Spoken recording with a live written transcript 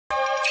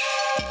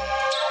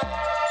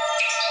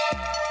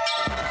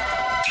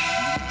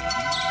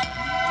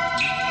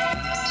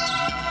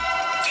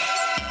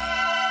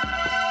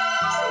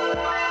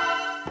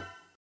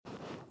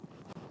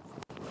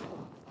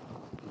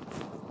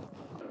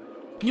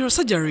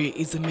Neurosurgery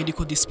is a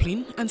medical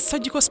discipline and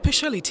surgical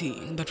specialty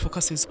that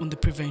focuses on the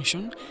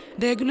prevention,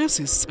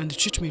 diagnosis and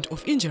treatment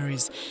of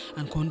injuries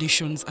and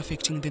conditions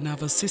affecting the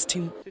nervous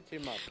system.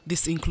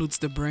 This includes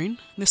the brain,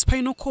 the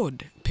spinal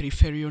cord,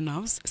 peripheral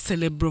nerves,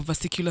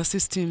 cerebrovascular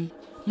system.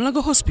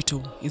 Mulago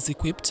Hospital is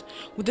equipped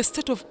with a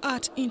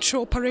state-of-art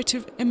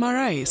intraoperative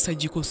MRI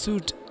surgical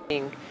suite.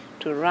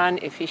 To run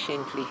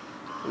efficiently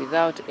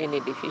without any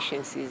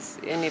deficiencies,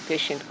 any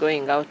patient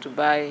going out to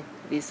buy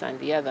this and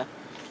the other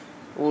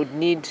would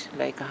need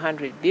like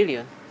 100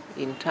 billion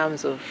in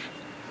terms of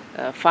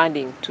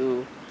funding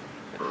to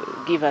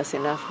give us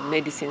enough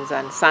medicines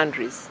and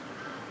sundries.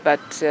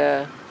 But,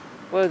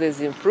 well,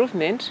 there's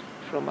improvement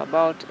from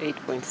about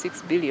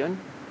 8.6 billion.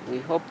 We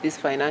hope this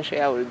financial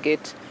year will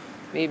get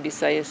maybe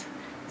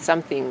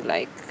something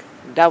like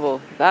double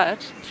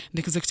that.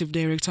 The executive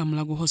director of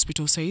Mulago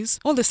Hospital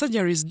says all the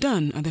surgeries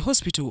done at the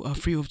hospital are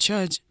free of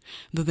charge,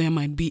 though there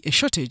might be a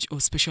shortage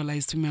of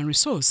specialized human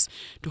resource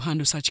to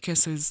handle such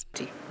cases.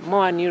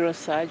 More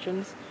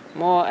neurosurgeons,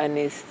 more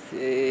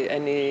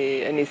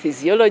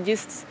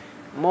anesthesiologists,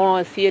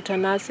 more theatre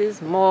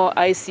nurses, more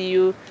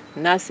ICU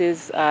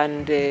nurses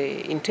and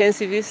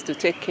intensivists to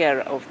take care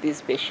of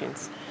these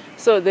patients.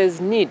 So there's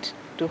need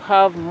to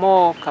have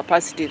more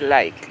capacity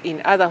like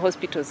in other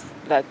hospitals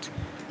that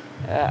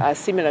are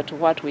similar to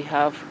what we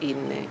have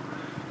in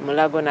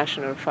Mulago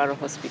National Referral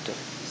Hospital,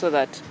 so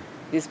that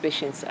these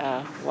patients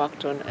are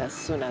worked on as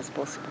soon as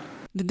possible.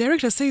 The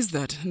director says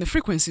that the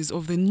frequencies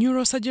of the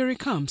neurosurgery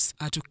camps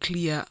are to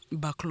clear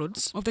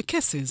backloads of the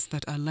cases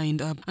that are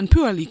lined up and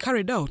purely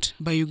carried out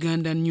by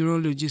Ugandan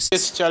neurologists.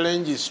 This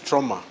challenge is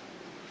trauma.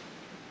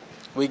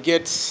 We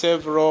get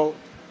several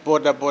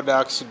Boda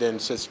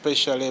accidents,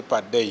 especially per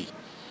day.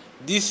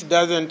 This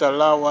doesn't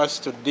allow us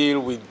to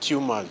deal with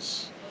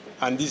tumours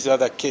and these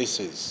other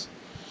cases.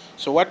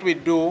 So what we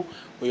do,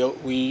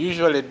 we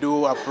usually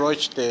do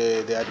approach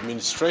the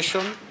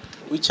administration,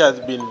 which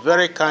has been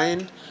very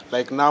kind.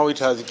 Like now it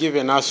has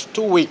given us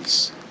 2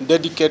 weeks,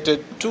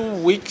 dedicated 2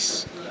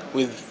 weeks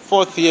with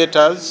 4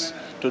 theatres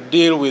to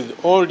deal with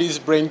all these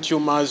brain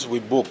tumours we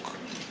book.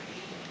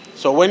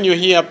 So when you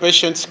hear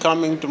patients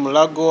coming to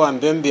Mulago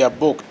and then they are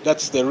booked,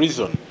 that's the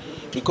reason.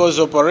 Because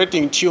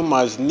operating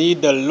tumours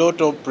need a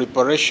lot of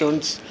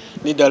preparations,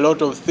 need a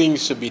lot of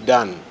things to be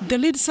done. The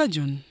lead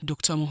surgeon,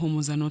 Dr.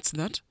 Muhumuza, notes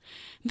that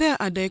there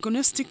are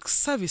diagnostic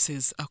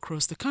services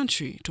across the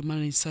country to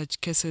manage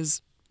such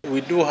cases.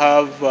 We do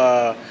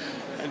have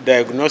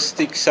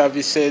diagnostic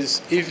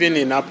services even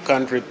in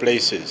up-country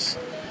places.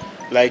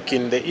 Like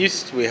in the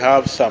east, we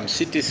have some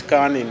CT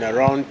scan in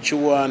around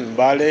Chua and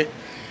Mbale.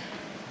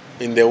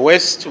 In the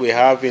west, we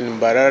have in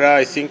Mbarara,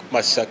 I think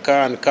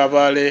Masaka and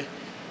Kabale,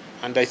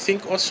 and I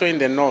think also in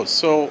the north.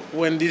 So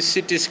when these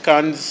CT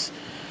scans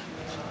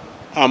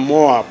are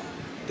more,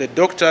 the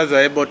doctors are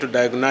able to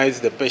diagnose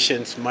the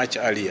patients much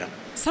earlier.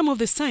 Some of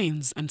the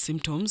signs and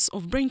symptoms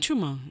of brain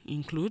tumor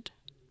include: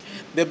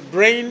 the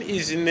brain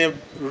is in a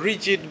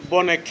rigid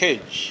bony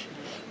cage.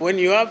 When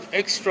you have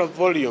extra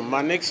volume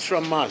and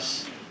extra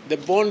mass, the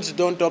bones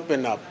don't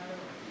open up.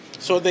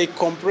 So they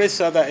compress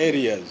other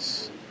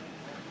areas,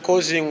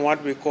 causing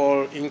what we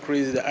call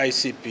increased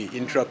ICP,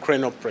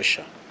 intracranial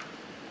pressure,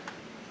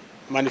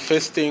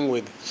 manifesting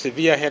with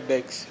severe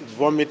headaches,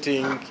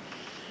 vomiting,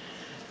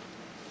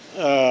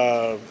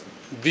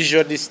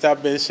 visual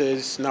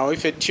disturbances. Now,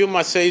 if a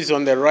tumor says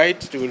on the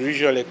right, it will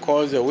usually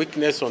cause a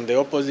weakness on the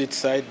opposite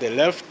side, the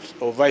left,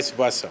 or vice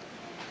versa.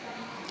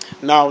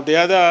 Now, the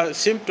other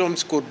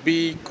symptoms could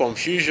be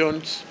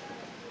confusions,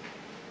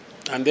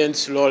 and then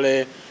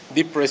slowly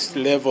depressed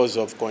levels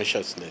of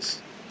consciousness.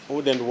 I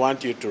wouldn't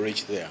want you to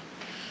reach there.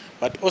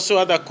 But also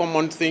other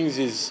common things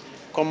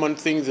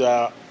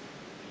are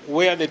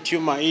where the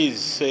tumor is.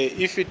 Say,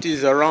 if it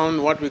is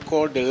around what we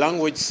call the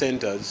language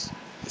centers,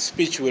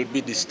 speech will be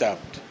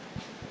disturbed.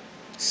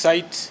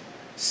 Sight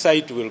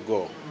will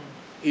go,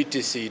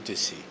 etc.,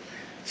 etc.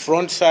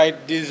 Front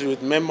side deals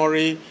with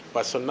memory,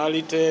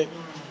 personality,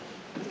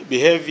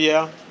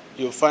 behavior.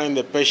 You find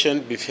the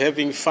patient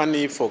behaving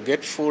funny,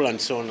 forgetful,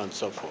 and so on and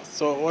so forth.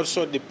 So it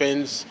also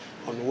depends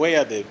on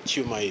where the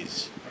tumor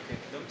is.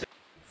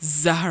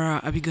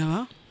 Zahara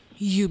Abigawa,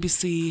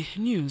 UBC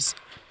News.